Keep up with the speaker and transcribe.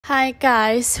Hi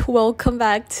guys, welcome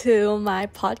back to my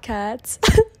podcast.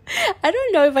 I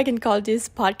don't know if I can call this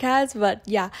podcast, but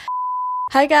yeah.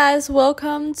 Hi guys,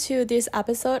 welcome to this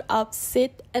episode of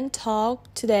Sit and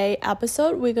Talk. Today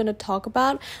episode we're going to talk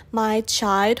about my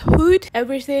childhood,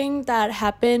 everything that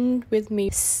happened with me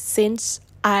since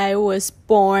I was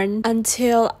born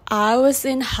until I was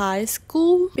in high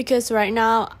school, because right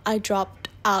now I dropped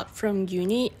out from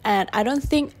uni and I don't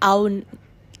think I will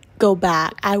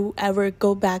ever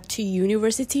go back to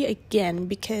university again,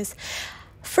 because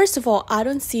first of all, I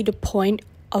don't see the point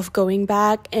of going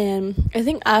back, and I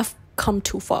think I've come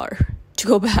too far to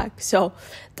go back, so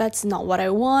that's not what I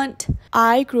want.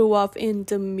 I grew up in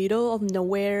the middle of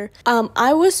nowhere.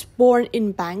 I was born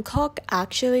in Bangkok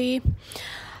actually,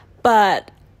 but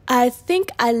I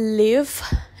think I live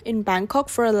in Bangkok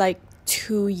for like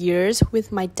 2 years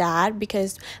with my dad,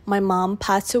 because my mom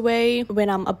passed away when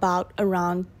I'm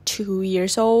around 2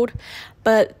 years old.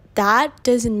 But that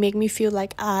doesn't make me feel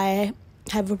like I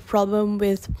have a problem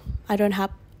with I don't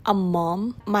have a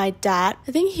mom. My dad,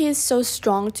 I think he is so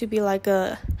strong to be like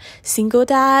a single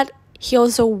dad. He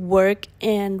also worked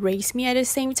and raised me at the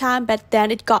same time, but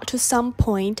then it got to some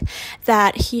point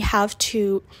that he have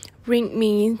to bring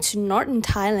me to northern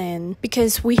Thailand,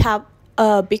 because we have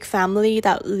a big family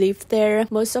that live there.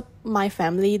 Most of my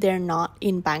family, they're not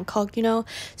in Bangkok,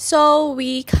 so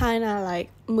we kind of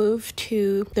like moved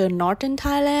to the northern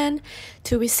Thailand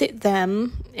to visit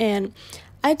them. And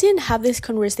I didn't have this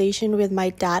conversation with my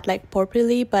dad like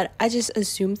properly, but I just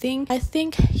assumed things. I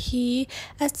think he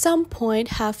at some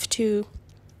point have to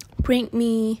bring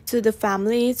me to the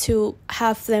family to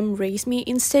have them raise me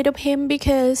instead of him,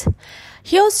 because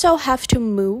he also have to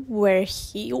move where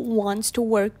he wants to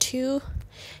work too.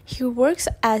 He works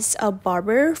as a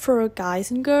barber for guys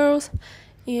and girls,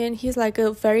 and he's like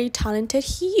a very talented.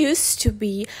 He used to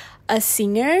be a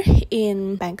singer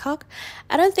in Bangkok.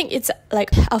 I don't think it's like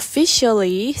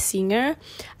officially singer.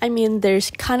 I mean,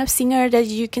 there's kind of singer that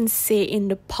you can see in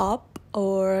the pub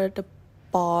or the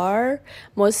bar,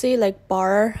 mostly like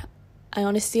bar. I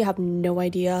honestly have no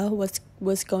idea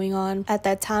what's going on at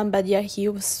that time, but yeah, he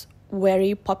was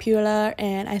very popular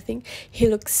and I think he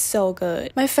looks so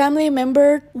good. My family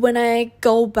member, when I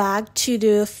go back to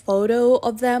the photo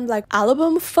of them, like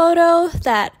album photo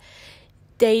that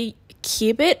they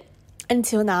keep it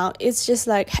until now, it's just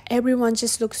like everyone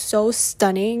just looks so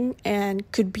stunning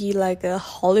and could be like a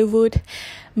Hollywood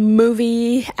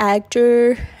movie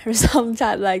actor or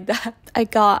something like that. I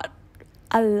got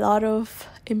a lot of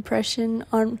impression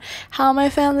on how my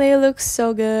family looks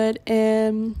so good,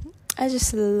 and I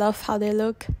just love how they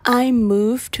look. I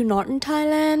moved to northern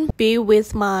Thailand, be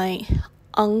with my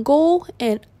uncle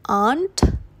and aunt.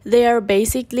 They are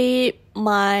basically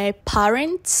my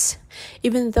parents,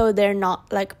 even though they're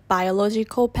not like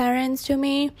biological parents to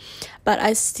me, but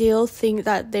I still think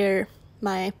that they're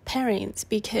my parents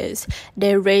because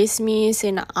they raised me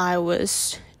since I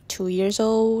was 2 years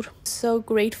old. So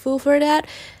grateful for that,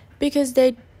 because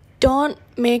they don't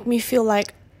make me feel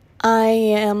like I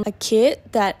am a kid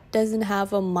that doesn't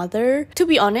have a mother. To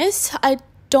be honest, I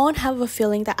don't have a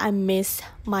feeling that I miss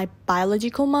my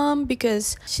biological mom,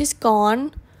 because she's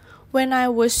gone when I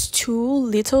was too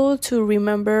little to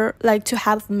remember, like to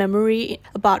have memory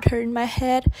about her in my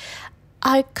head.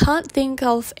 I can't think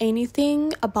of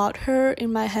anything about her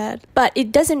in my head, but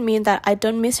it doesn't mean that I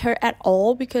don't miss her at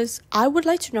all, because I would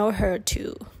like to know her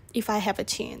too if I have a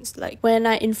chance. Like when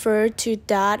I infer to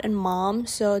dad and mom,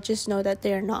 so just know that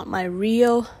they're not my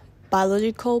real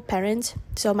biological parents.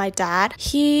 So my dad,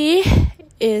 he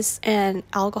is an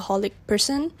alcoholic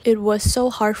person. It was so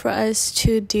hard for us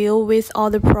to deal with all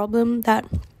the problem that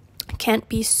can't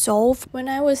be solved. When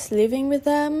I was living with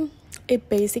them, it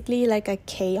basically like a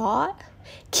chaotic.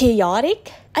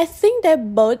 I think they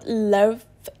both love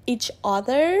each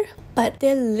other, but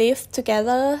they live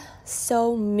together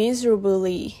so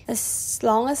miserably as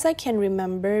long as I can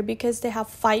remember, because they have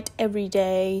fight every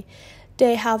day.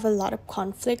 They have a lot of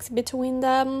conflicts between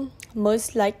them.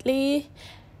 Most likely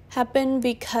happen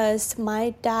because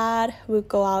my dad will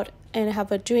go out and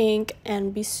have a drink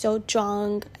and be so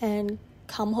drunk and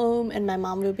come home, and my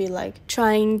mom will be like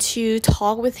trying to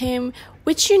talk with him,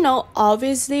 which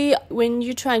obviously when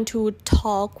you're trying to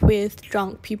talk with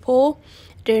drunk people,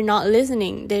 they're not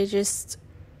listening. They're just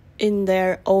in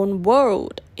their own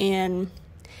world, and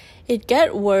it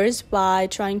gets worse by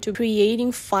trying to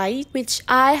creating fight, which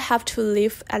I have to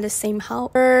live at the same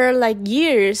house for like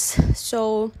years.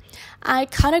 So I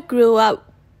kind of grew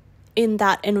up in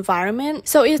that environment,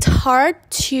 so it's hard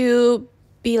to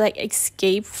be like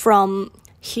escape from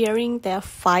hearing their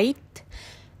fight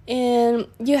and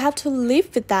you have to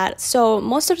live with that. So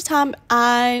most of the time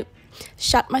I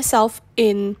shut myself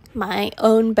in my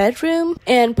own bedroom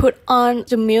and put on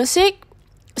the music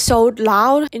so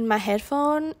loud in my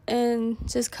headphone and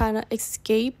just kind of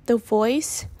escape the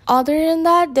voice. Other than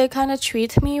that, they kind of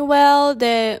treat me well.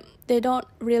 They don't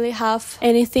really have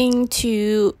anything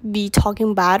to be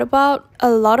talking bad about.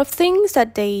 A lot of things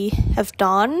that they have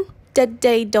done that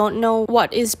they don't know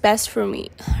what is best for me,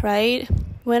 right?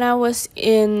 When I was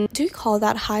in, do you call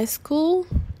that high school?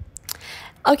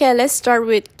 Okay, let's start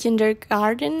with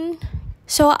kindergarten.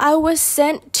 So I was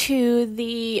sent to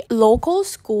the local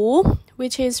school,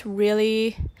 which is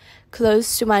really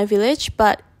close to my village,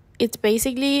 but it's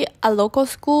basically a local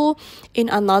school in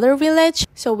another village.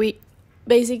 So we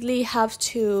basically have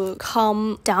to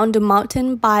come down the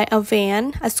mountain by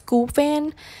a school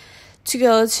van, to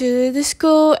go to the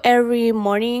school every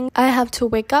morning. I have to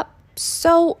wake up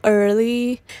so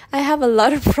early. I have a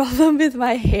lot of problem with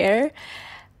my hair.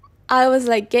 I was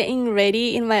like getting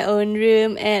ready in my own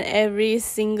room, and every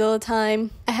single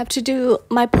time I have to do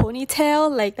my ponytail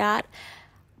like that.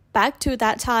 Back to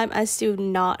that time, I still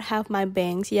not have my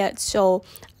bangs yet, so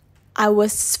I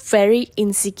was very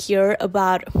insecure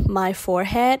about my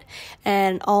forehead,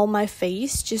 and all my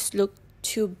face just looked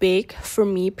too big for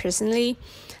me personally.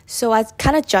 So I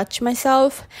kind of judged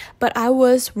myself, but I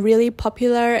was really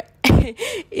popular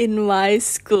in my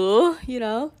school,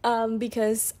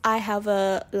 because I have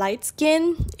a light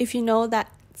skin. If you know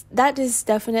that is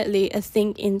definitely a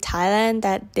thing in Thailand,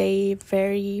 that they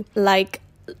very like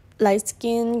light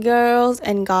skinned girls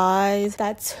and guys.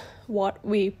 That's what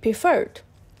we preferred.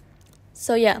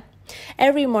 So yeah,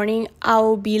 every morning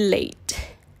I'll be late.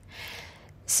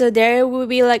 So there will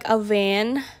be like a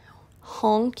van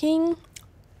honking,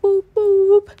 boop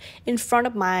boop, in front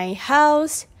of my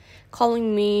house,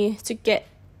 calling me to get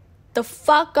the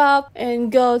fuck up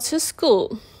and go to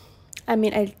school. I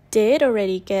mean, I did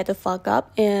already get the fuck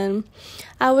up, and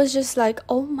I was just like,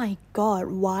 oh my god,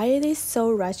 why are they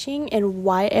so rushing, and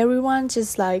why everyone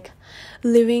just like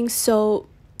living so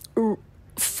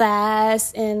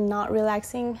fast and not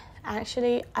relaxing?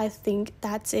 Actually, I think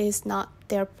that is not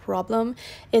their problem.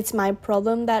 It's my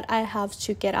problem that I have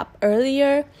to get up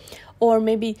earlier, or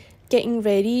maybe getting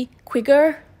ready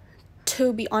quicker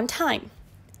to be on time.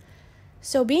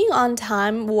 So being on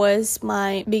time was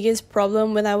my biggest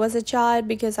problem when I was a child,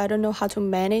 because I don't know how to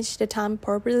manage the time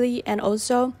properly. And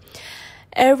also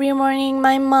every morning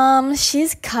my mom,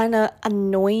 she's kind of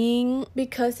annoying,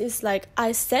 because it's like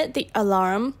I set the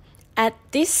alarm at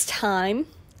this time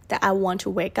that I want to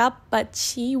wake up, but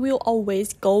she will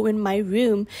always go in my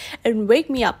room and wake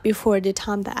me up before the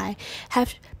time that I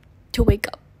have to wake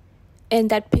up, and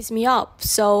that pissed me off.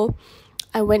 So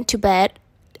I went to bed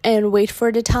and wait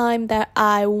for the time that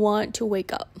I want to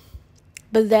wake up,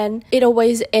 but then it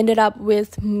always ended up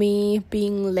with me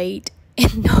being late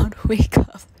and not wake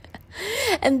up.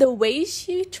 And the way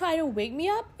she tried to wake me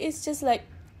up is just like,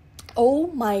 oh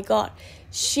my god.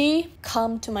 She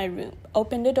come to my room,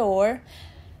 open the door,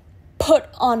 put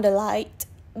on the light,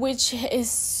 which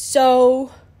is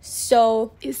so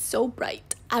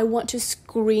bright. I want to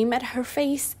scream at her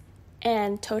face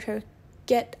and told her,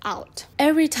 get out.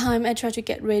 Every time I try to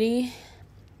get ready,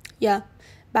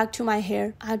 back to my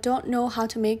hair. I don't know how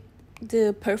to make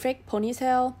the perfect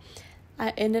ponytail. I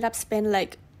ended up spending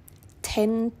like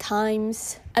 10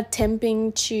 times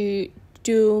attempting to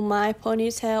do my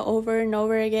ponytail over and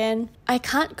over again. I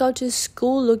can't go to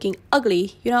school looking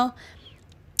ugly,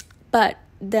 But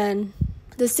then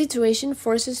the situation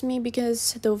forces me,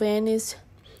 because the van is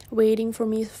waiting for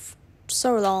me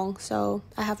so long, so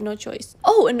I have no choice.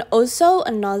 Oh, and also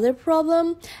another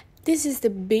problem, this is the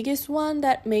biggest one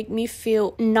that make me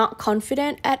feel not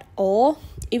confident at all,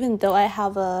 even though I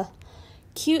have a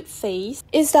cute face,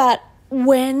 is that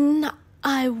when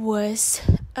I was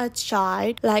a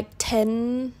child, like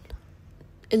 10,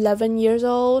 11 years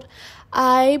old,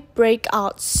 I break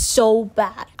out so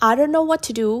bad. I don't know what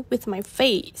to do with my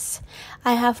face.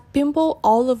 I have pimple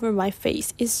all over my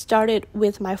face. It started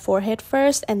with my forehead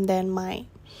first, and then my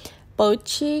both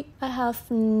cheek. I have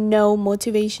no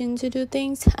motivation to do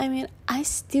things. I mean, I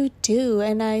still do,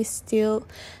 and I still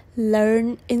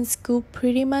learn in school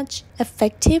pretty much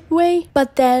effective way.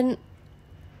 But then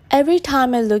every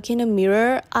time I look in a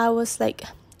mirror, I was like,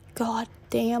 god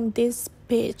damn, this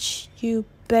bitch, you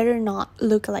better not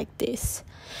look like this.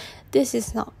 This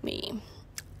is not me.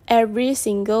 Every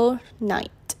single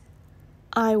night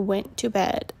I went to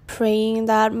bed praying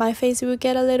that my face will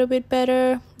get a little bit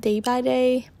better day by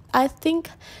day. I think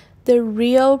the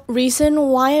real reason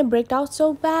why I break out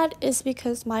so bad is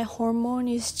because my hormone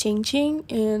is changing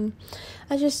and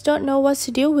I just don't know what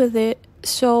to do with it.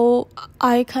 So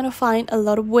I kind of find a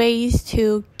lot of ways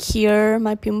to cure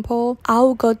my pimple.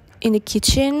 I'll go in the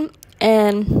kitchen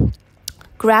and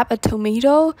grab a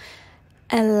tomato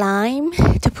and lime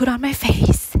to put on my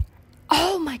face.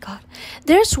 Oh my god.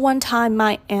 There's one time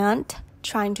my aunt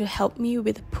trying to help me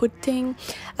with putting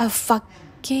a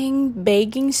fucking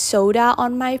baking soda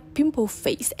on my pimple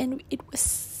face, and it was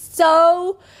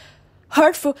so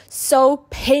hurtful, so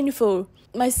painful.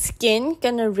 My skin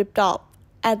gonna ripped off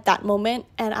at that moment,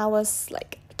 and I was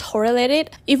like tolerated.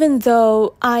 Even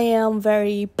though I am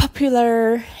very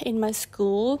popular in my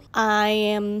school, I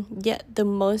am yet the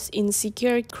most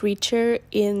insecure creature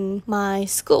in my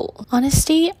school.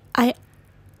 Honestly, I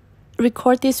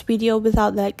record this video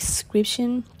without like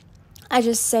description. I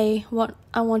just say what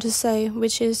I want to say,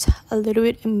 which is a little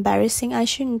bit embarrassing. I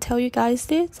shouldn't tell you guys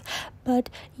this, but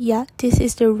yeah, this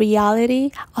is the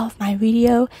reality of my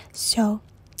video, so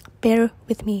bear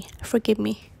with me, forgive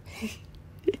me.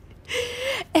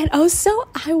 And also,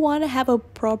 I want to have a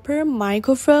proper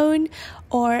microphone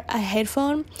or a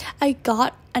headphone. I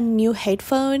got a new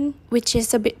headphone, which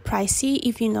is a bit pricey.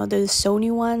 If you know the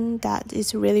Sony one that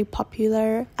is really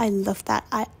popular, I love that.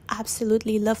 I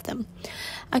absolutely love them.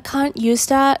 I can't use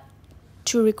that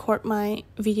to record my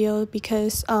video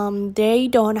because they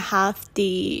don't have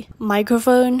the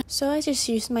microphone, so I just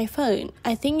use my phone.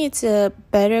 I think it's a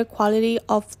better quality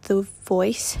of the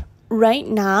voice. Right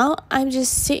now, I'm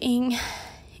just sitting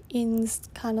in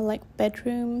kind of like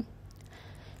bedroom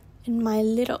in my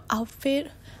little outfit.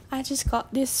 I just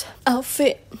got this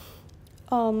outfit.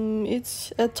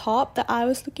 It's a top that I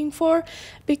was looking for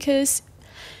because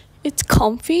it's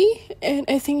comfy and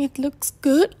I think it looks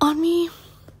good on me.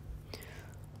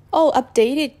 Oh,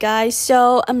 updated guys,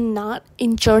 so I'm not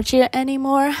in Georgia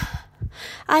anymore.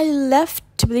 I left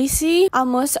Tbilisi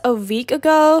almost a week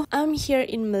ago. I'm here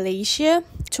in Malaysia.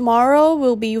 Tomorrow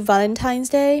will be Valentine's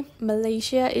Day.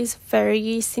 Malaysia is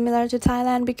very similar to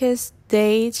Thailand because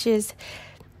they just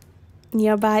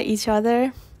nearby each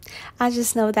other. I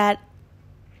just know that.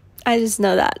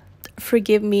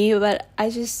 Forgive me, but I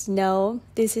just know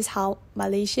this is how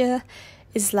Malaysia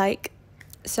is like.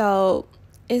 So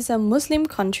it's a Muslim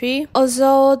country.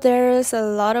 Also, there's a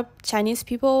lot of Chinese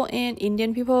people and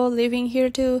Indian people living here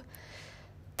too.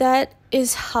 That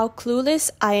is how clueless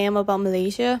I am about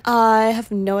Malaysia. I have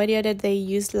no idea that they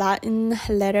use Latin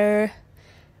letter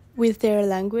with their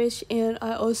language, and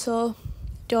I also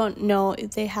don't know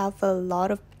if they have a lot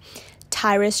of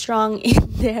Thai restaurant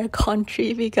in their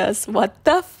country, because what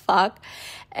the fuck,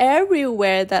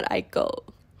 everywhere that I go,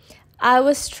 I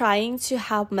was trying to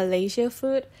have Malaysia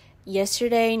food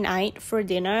yesterday night for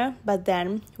dinner, but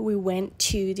then we went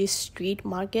to the street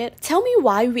market. Tell me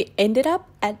why we ended up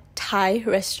at Thai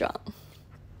restaurant.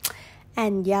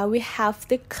 And yeah, we have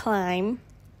the climb,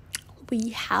 we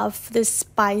have the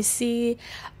spicy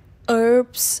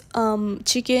herbs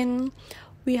chicken,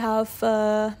 we have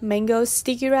mango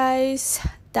sticky rice.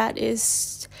 That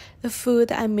is the food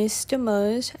that I miss the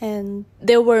most, and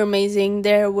they were amazing,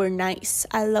 they were nice,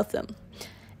 I love them.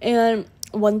 And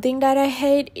one thing that I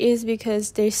hate is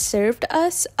because they served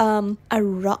us a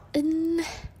rotten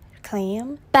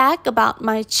clam. Back about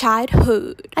my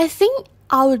childhood, I think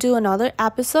I will do another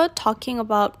episode talking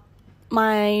about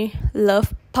my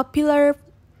popular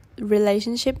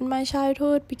relationship in my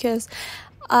childhood, because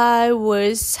I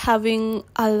was having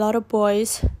a lot of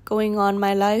boys going on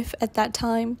my life at that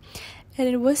time, and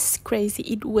it was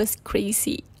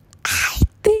crazy. I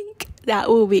think that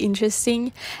will be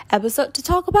interesting episode to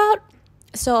talk about.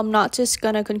 So I'm not just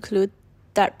gonna conclude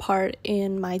that part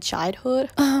in my childhood.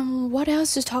 What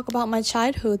else to talk about my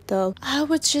childhood though? I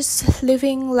was just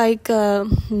living like a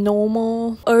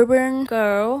normal urban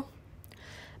girl.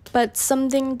 But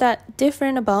something that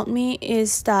different about me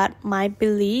is that my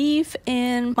belief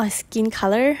in my skin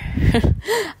color,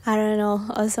 I don't know,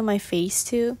 also my face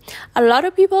too. A lot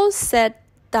of people said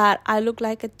that I look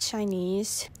like a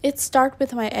Chinese. It started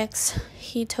with my ex.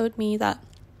 He told me that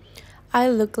I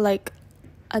look like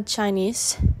a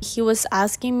Chinese. He was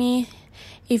asking me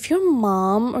if your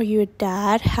mom or your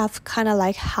dad have kind of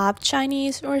like half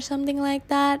Chinese or something like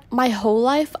that. My whole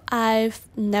life I've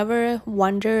never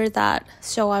wondered that,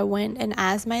 so I went and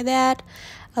asked my dad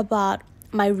about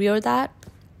my real dad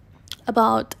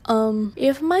about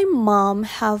if my mom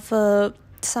have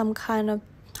some kind of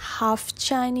half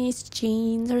Chinese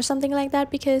genes or something like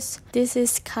that, because this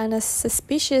is kind of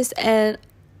suspicious and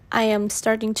I am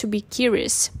starting to be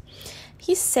curious.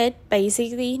 He said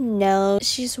basically no,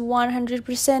 she's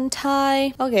 100%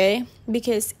 Thai. Okay,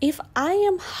 because if I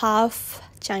am half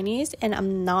Chinese and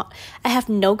I have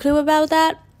no clue about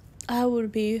that, I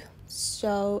would be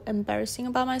so embarrassing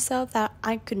about myself that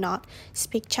I could not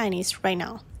speak Chinese right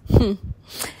now.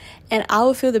 And I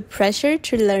will feel the pressure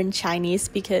to learn Chinese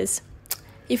because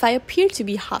if I appear to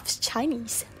be half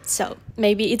Chinese. So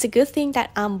maybe it's a good thing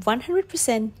that I'm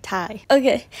 100% Thai.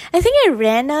 Okay, I think I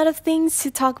ran out of things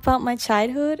to talk about my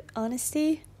childhood,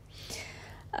 honestly.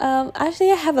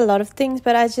 Actually, I have a lot of things,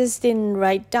 but I just didn't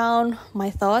write down my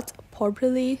thoughts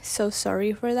properly. So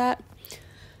sorry for that.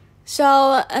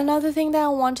 So another thing that I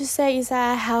want to say is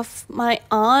that I have my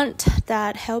aunt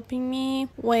that helping me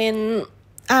when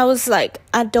I was like,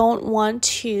 I don't want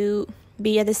to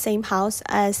be at the same house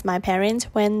as my parents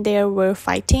when they were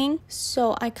fighting.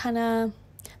 So I kind of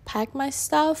pack my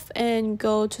stuff and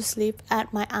go to sleep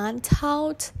at my aunt's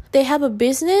house. They have a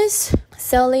business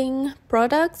selling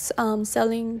products,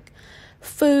 selling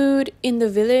food in the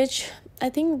village. I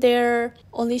think their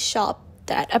only shop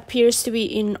that appears to be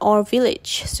in our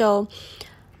village. So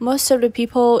most of the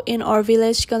people in our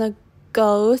village gonna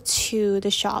go to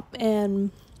the shop and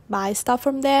buy stuff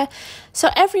from there. So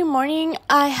every morning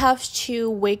I have to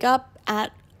wake up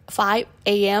at 5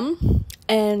 a.m.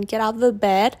 and get out of the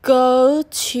bed, go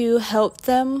to help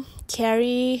them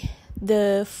carry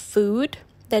the food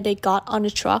that they got on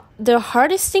the truck. The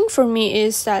hardest thing for me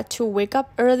is that to wake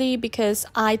up early because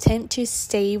I tend to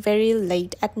stay very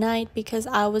late at night because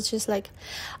I was just like,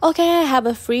 okay, I have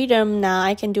a freedom now.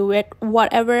 I can do it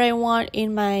whatever I want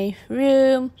in my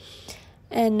room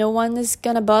and no one is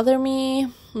gonna bother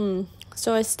me.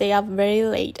 So I stay up very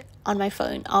late on my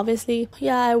phone, obviously.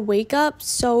 Yeah, I wake up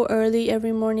so early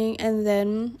every morning and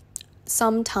then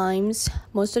sometimes,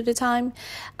 most of the time,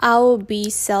 I will be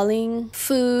selling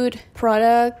food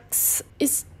products.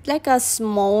 It's like a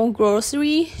small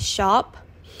grocery shop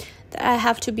that I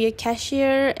have to be a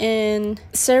cashier and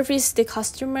service the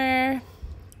customer,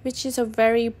 which is a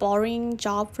very boring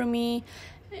job for me.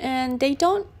 And they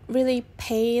don't really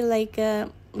pay like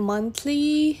a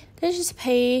monthly. They just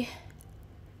pay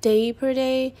day per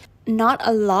day. Not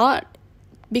a lot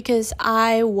because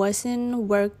I wasn't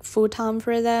work full-time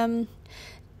for them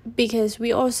because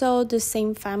we also the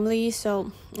same family,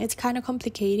 so it's kind of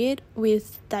complicated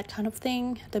with that kind of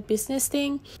thing, the business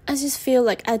thing. I just feel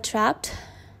like I trapped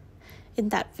in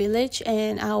that village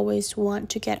and I always want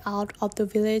to get out of the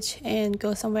village and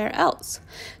go somewhere else.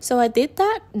 So I did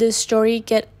that. The story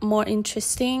get more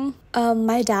interesting.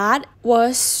 My dad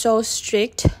was so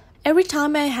strict. Every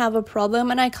time I have a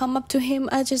problem and I come up to him,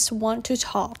 I just want to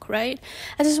talk, right?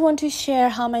 I just want to share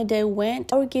how my day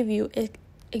went. I will give you an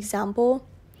example.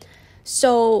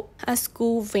 So a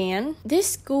school van.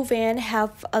 This school van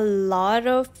have a lot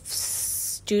of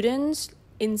students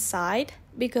inside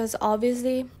because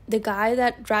obviously the guy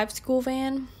that drives school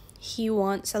van, he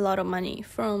wants a lot of money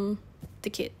from the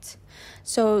kids.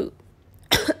 So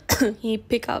he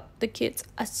pick up the kids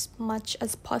as much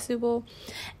as possible.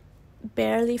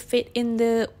 Barely fit in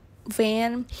the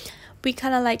van. We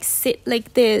kind of like sit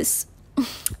like this,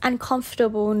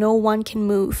 uncomfortable, no one can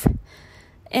move,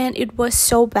 and it was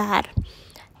so bad.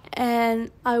 And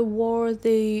I wore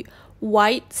the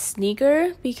white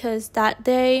sneaker because that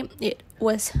day it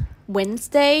was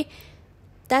Wednesday.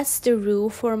 That's the rule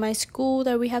for my school,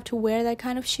 that we have to wear that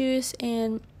kind of shoes.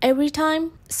 And every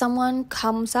time someone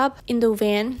comes up in the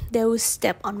van, they will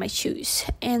step on my shoes.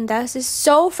 And that is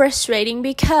so frustrating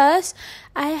because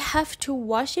I have to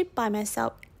wash it by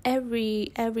myself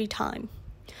every time.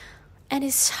 And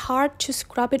it's hard to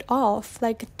scrub it off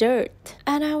like dirt.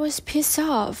 And I was pissed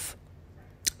off.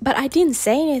 But I didn't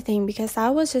say anything because I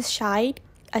was a shy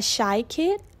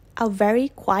kid, a very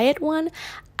quiet one.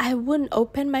 I wouldn't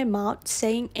open my mouth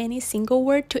saying any single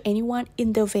word to anyone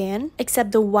in the van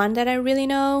except the one that I really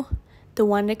know, the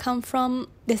one that come from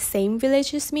the same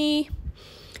village as me.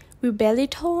 We barely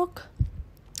talk.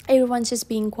 Everyone's just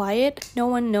being quiet. No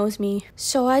one knows me.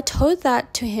 So I told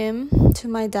that to him, to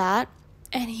my dad,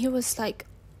 and he was like,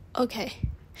 okay.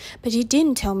 But he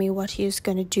didn't tell me what he was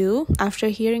gonna do after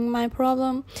hearing my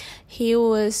problem. He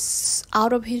was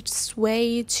out of his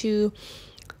way to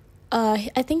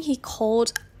I think he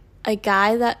called a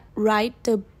guy that ride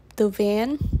the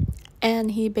van,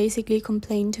 and he basically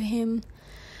complained to him.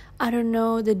 I don't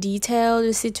know the detail,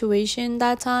 the situation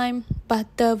that time, but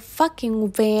the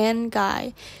fucking van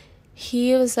guy,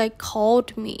 he was like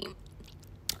called me.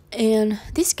 And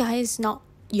this guy is not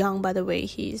young, by the way.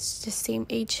 He's the same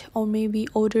age or maybe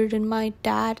older than my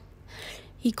dad.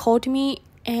 He called me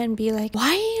and be like,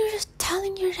 why are you just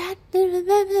telling your dad?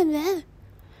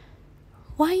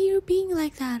 Why are you being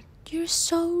like that? you're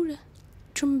so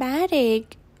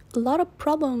dramatic, a lot of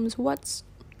problems, what's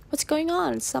going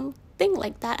on, something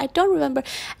like that. I don't remember.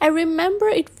 I remember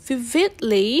it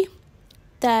vividly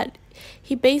that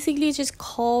he basically just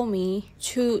called me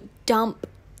to dump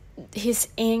his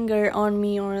anger on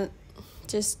me, or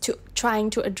just to trying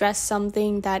to address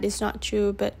something that is not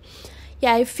true. But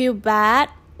yeah, I feel bad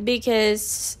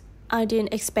because I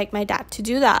didn't expect my dad to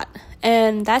do that,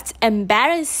 and that's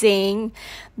embarrassing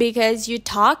because you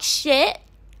talk shit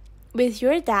with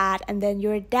your dad, and then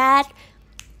your dad,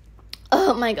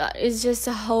 oh my god, it's just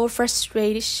a whole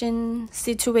frustration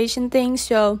situation thing.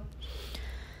 So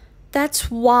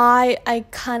that's why I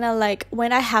kind of like,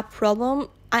 when I have problem,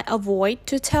 I avoid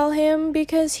to tell him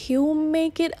because he will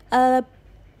make it a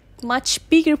much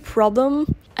bigger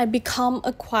problem. I become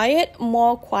a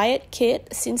more quiet kid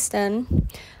since then.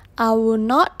 I will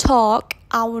not talk.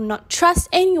 I will not trust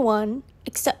anyone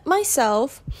except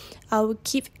myself. I will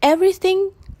keep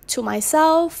everything to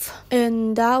myself,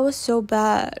 and that was so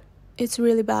bad. It's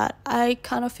really bad. I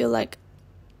kind of feel like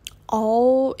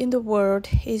all in the world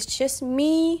is just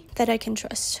me that I can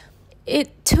trust.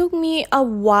 It took me a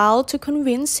while to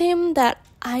convince him that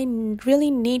I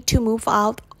really need to move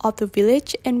out of the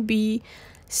village and be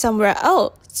somewhere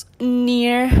else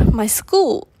near my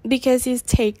school, because it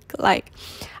takes like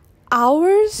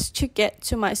hours to get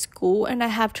to my school, and I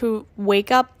have to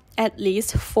wake up at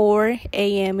least 4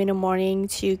 a.m. in the morning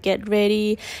to get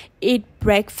ready, eat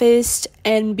breakfast,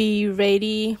 and be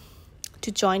ready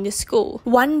to join the school.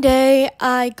 One day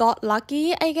I got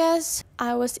lucky, I guess.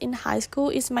 I was in high school.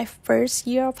 It's my first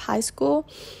year of high school.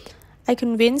 I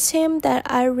convinced him that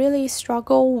I really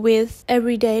struggle with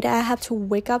every day that I have to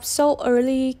wake up so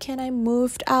early. Can I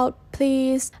move out,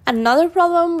 please? Another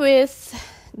problem with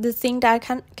the thing that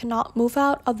I cannot move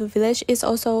out of the village is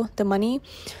also the money.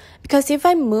 Because if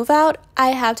I move out, I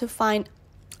have to find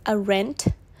a rent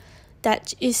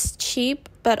that is cheap,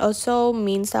 but also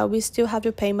means that we still have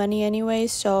to pay money anyway.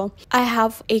 So I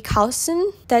have a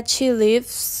cousin that she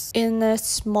lives in a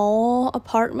small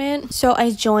apartment. So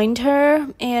I joined her,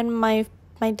 and my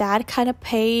dad kind of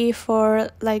pay for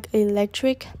like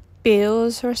electric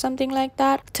bills or something like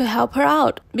that to help her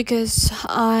out, because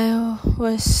I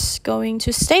was going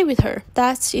to stay with her.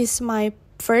 That is my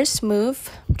first move,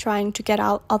 trying to get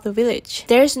out of the village.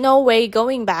 There's no way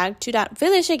going back to that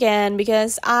village again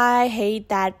because I hate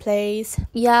that place.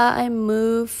 Yeah, I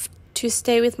moved to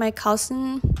stay with my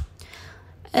cousin,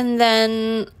 and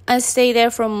then I stayed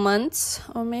there for months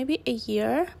or maybe a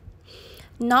year,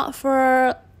 not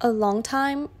for a long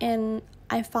time, and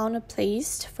I found a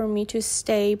place for me to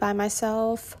stay by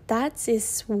myself. That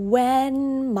is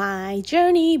when my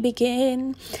journey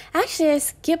began. Actually, I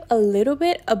skipped a little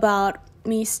bit about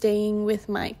me staying with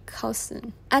my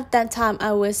cousin. At that time,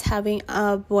 I was having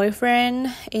a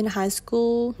boyfriend in high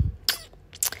school.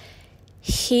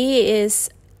 He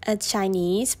is a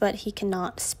Chinese, but he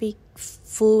cannot speak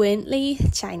fluently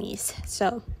Chinese.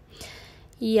 So,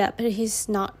 yeah, but he's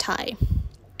not Thai.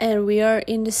 And we are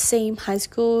in the same high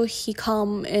school. He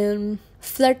come and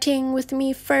flirting with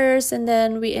me first, and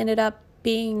then we ended up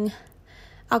being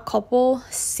a couple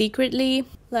secretly.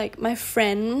 Like, my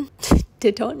friend,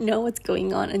 they don't know what's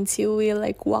going on until we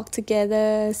like walk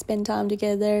together, spend time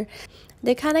together.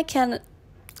 They kind of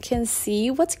can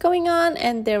see what's going on,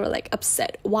 and they were like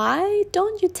upset. Why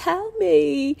don't you tell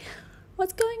me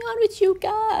what's going on with you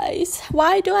guys?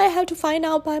 Why do I have to find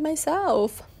out by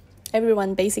myself?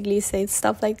 Everyone basically says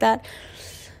stuff like that.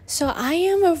 So I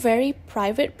am a very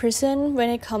private person when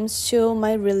it comes to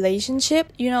my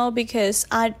relationship, because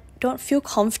I don't feel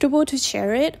comfortable to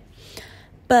share it.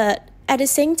 But at the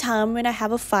same time, when I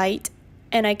have a fight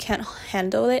and I can't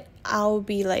handle it, I'll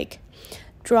be like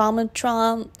drama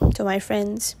to my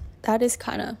friends. That is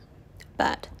kind of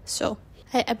bad. So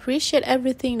I appreciate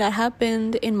everything that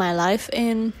happened in my life,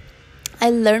 and I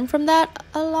learned from that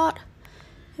a lot.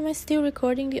 Am I still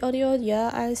recording the audio? Yeah,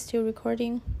 I'm still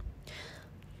recording.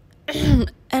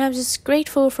 And I'm just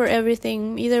grateful for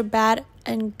everything, either bad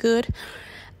and good.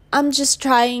 I'm just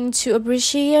trying to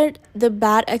appreciate the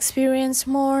bad experience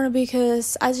more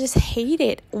because I just hate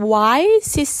it. Why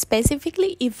does this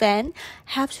specifically event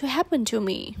have to happen to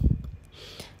me?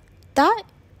 That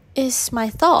is my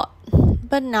thought.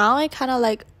 But now I kind of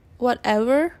like,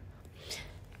 whatever.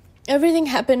 Everything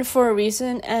happened for a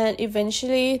reason, and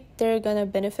eventually they're gonna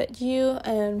benefit you,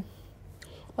 and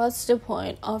what's the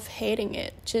point of hating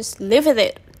it? Just live with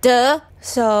it. Duh.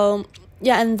 So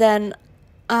yeah, and then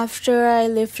after I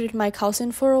lived with my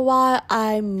cousin for a while,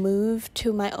 I moved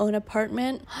to my own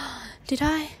apartment. Did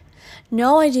I?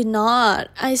 No, I did not.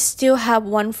 I still have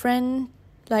one friend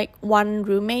like one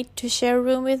roommate to share a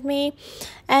room with me,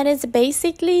 and it's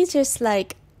basically just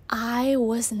like I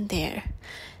wasn't there.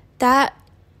 That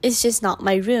is just not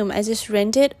my room. I just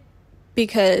rented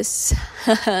because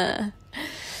I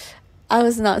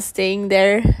was not staying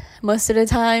there most of the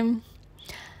time,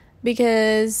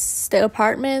 because the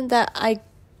apartment that I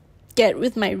get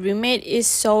with my roommate is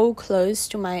so close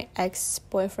to my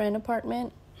ex-boyfriend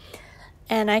apartment,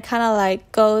 and I kind of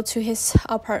like go to his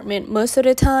apartment most of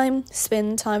the time,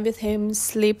 spend time with him,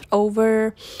 sleep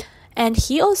over. And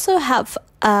he also have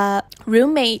a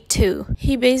roommate too.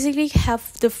 He basically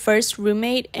have the first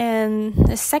roommate and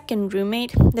the second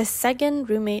roommate. The second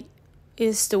roommate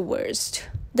is the worst.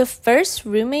 The first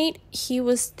roommate, he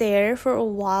was there for a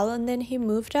while and then he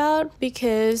moved out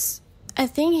because I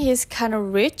think he's kind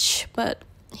of rich, but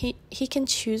he can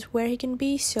choose where he can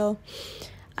be. So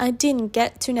I didn't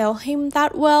get to know him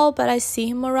that well, but I see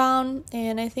him around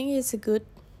and I think he's a good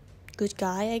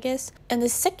guy, I guess. And the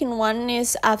second one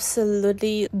is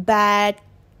absolutely bad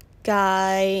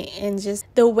guy, and just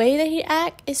the way that he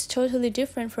act is totally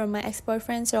different from my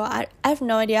ex-boyfriend. So I have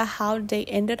no idea how they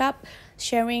ended up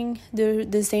sharing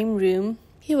the same room.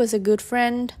 He was a good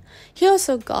friend. He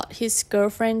also got his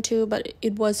girlfriend too, but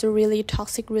it was a really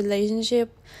toxic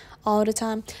relationship all the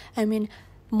time. I mean,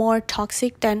 more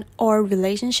toxic than our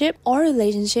relationship. Our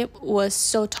relationship was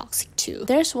so toxic too.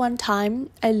 There's one time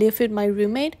I lived with my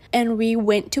roommate and we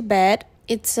went to bed.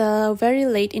 It's very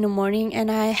late in the morning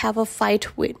and I have a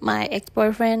fight with my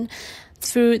ex-boyfriend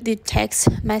through the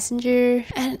text messenger,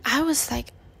 and I was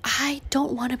like, I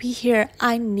don't want to be here.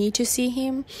 I need to see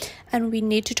him and we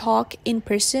need to talk in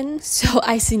person. So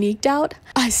I sneaked out.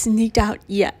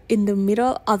 In the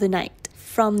middle of the night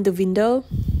from the window.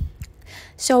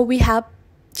 So we have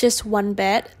just one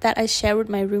bed that I share with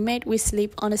my roommate. We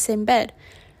sleep on the same bed.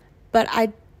 But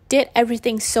I did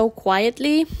everything so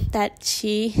quietly that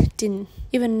she didn't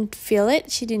even feel it.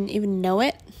 She didn't even know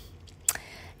it.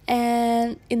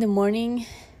 And in the morning,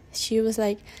 she was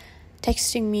like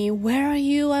texting me, "Where are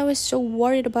you? I was so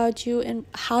worried about you. And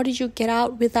how did you get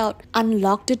out without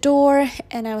unlock the door?"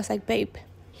 And I was like, "Babe,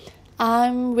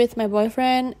 I'm with my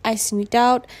boyfriend. I sneaked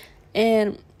out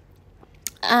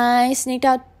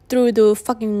through the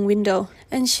fucking window."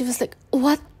 And she was like,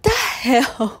 "What the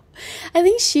hell?" I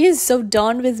think she is so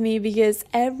done with me because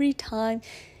every time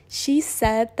she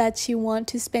said that she wanted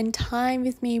to spend time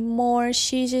with me more,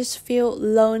 she just feel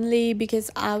lonely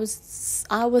because I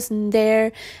wasn't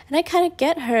there. And I kind of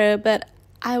get her, but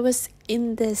I was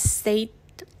in this state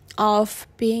of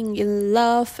being in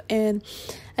love and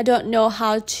I don't know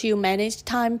how to manage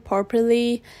time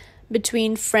properly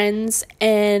between friends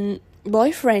and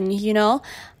boyfriend, you know.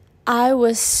 I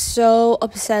was so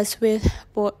obsessed with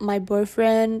my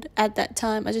boyfriend at that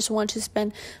time. I just want to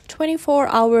spend 24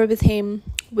 hours with him,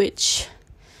 which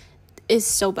is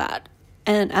so bad.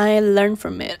 And I learned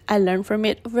from it. I learned from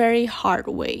it very hard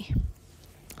way.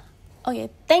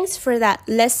 Okay, thanks for that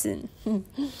lesson.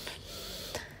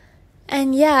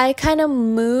 And yeah, I kind of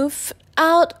moved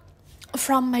out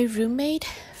from my roommate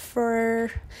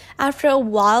after a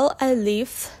while. I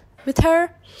live with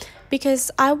her.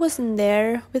 Because I wasn't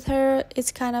there with her,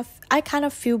 I kind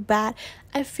of feel bad.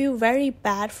 I feel very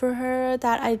bad for her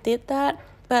that I did that.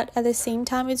 But at the same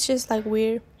time, it's just like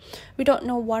we don't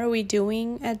know what are we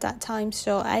doing at that time.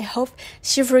 So I hope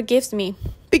she forgives me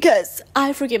because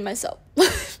I forgive myself.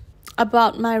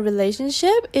 About my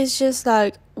relationship, it's just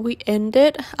like we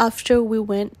ended after we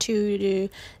went to the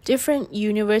different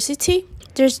university.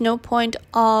 There's no point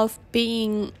of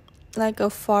being like a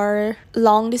far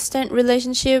long distance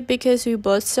relationship because we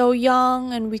both so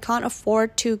young and we can't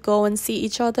afford to go and see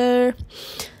each other,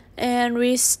 and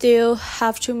we still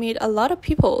have to meet a lot of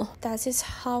people. That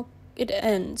is how it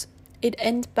ends. It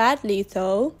ends badly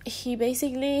though. He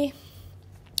basically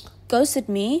ghosted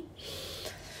me,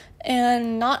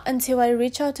 and not until I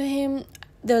reach out to him,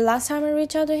 the last time I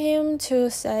reached out to him to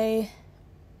say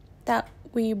that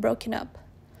we broken up,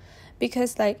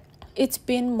 because like it's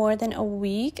been more than a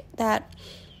week that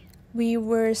we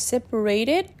were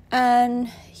separated and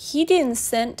he didn't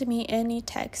send me any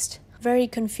text. Very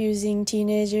confusing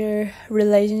teenager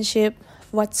relationship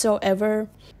whatsoever.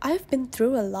 I've been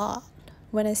through a lot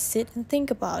when I sit and think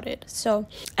about it. So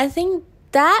I think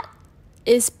that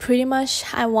is pretty much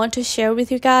I want to share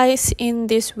with you guys in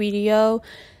this video.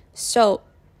 So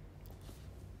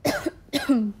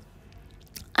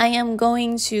I am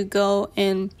going to go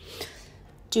and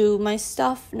do my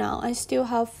stuff now. I still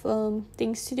have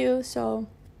things to do, so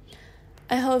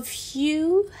I hope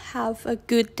you have a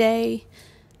good day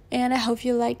and I hope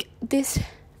you like this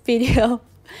video.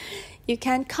 You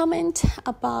can comment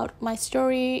about my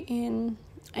story in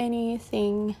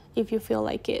anything if you feel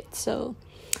like it. So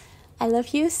I love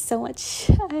you so much.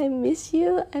 I miss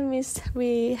you. I miss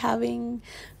we having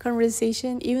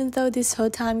conversation, even though this whole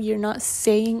time you're not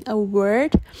saying a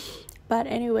word. But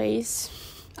anyways,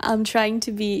 I'm trying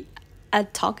to be a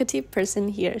talkative person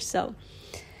here. So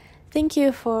thank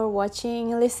you for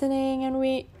watching,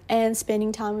 listening, and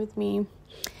spending time with me.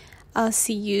 I'll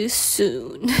see you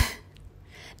soon.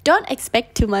 Don't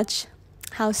expect too much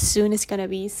how soon it's gonna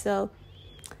be. So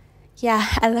yeah,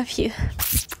 I love you.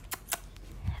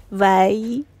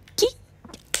 Bye.